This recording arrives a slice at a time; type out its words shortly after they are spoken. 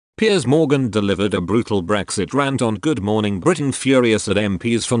Piers Morgan delivered a brutal Brexit rant on Good Morning Britain, furious at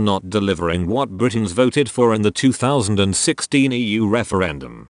MPs for not delivering what Britons voted for in the 2016 EU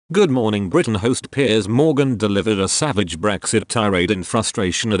referendum. Good Morning Britain host Piers Morgan delivered a savage Brexit tirade in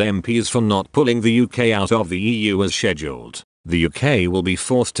frustration at MPs for not pulling the UK out of the EU as scheduled. The UK will be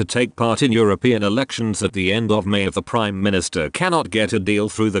forced to take part in European elections at the end of May if the Prime Minister cannot get a deal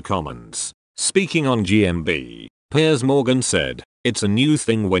through the Commons. Speaking on GMB, Piers Morgan said, "It's a new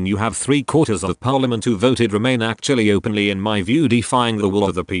thing when you have 3/4 of Parliament who voted Remain actually openly, in my view, defying the will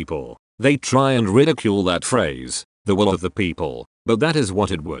of the people. They try and ridicule that phrase, the will of the people, but that is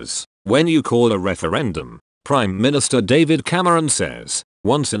what it was. When you call a referendum," Prime Minister David Cameron says,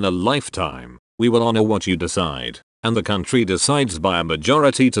 "once in a lifetime, we will honour what you decide, and the country decides by a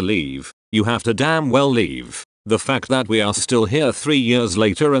majority to leave, you have to damn well leave. The fact that we are still here 3 years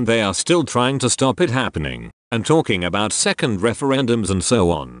later and they are still trying to stop it happening, and talking about second referendums and so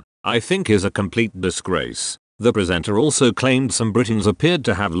on, I think is a complete disgrace." The presenter also claimed some Britons appeared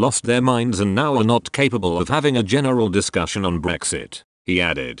to have lost their minds and now are not capable of having a general discussion on Brexit. He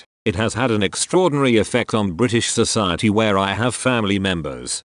added, "It has had an extraordinary effect on British society where I have family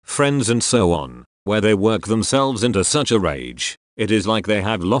members, friends and so on, where they work themselves into such a rage. It is like they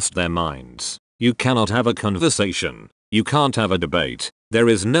have lost their minds. You cannot have a conversation. You can't have a debate. There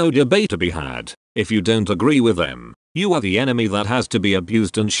is no debate to be had. If you don't agree with them, you are the enemy that has to be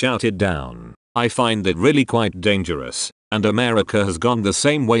abused and shouted down. I find it really quite dangerous, and America has gone the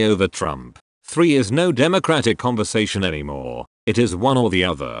same way over Trump. 3 is no democratic conversation anymore. It is one or the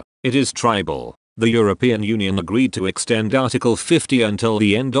other. It is tribal." The European Union agreed to extend Article 50 until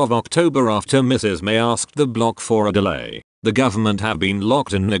the end of October after Mrs May asked the bloc for a delay. The government have been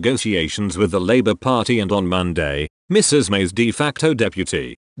locked in negotiations with the Labour Party, and on Monday, Mrs May's de facto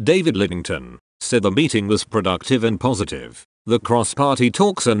deputy, David Lidington, said the meeting was productive and positive. The cross-party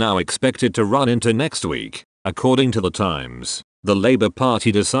talks are now expected to run into next week, according to The Times. The Labour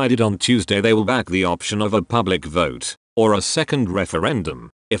Party decided on Tuesday they will back the option of a public vote, or a second referendum,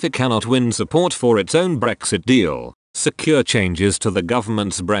 if it cannot win support for its own Brexit deal, secure changes to the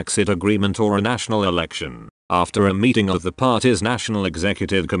government's Brexit agreement, or a national election. After a meeting of the party's National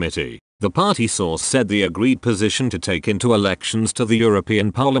Executive Committee, the party source said the agreed position to take into elections to the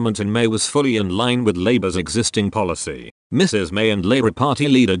European Parliament in May was fully in line with Labour's existing policy. Mrs May and Labour Party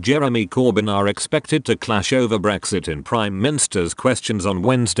leader Jeremy Corbyn are expected to clash over Brexit in Prime Minister's questions on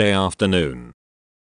Wednesday afternoon.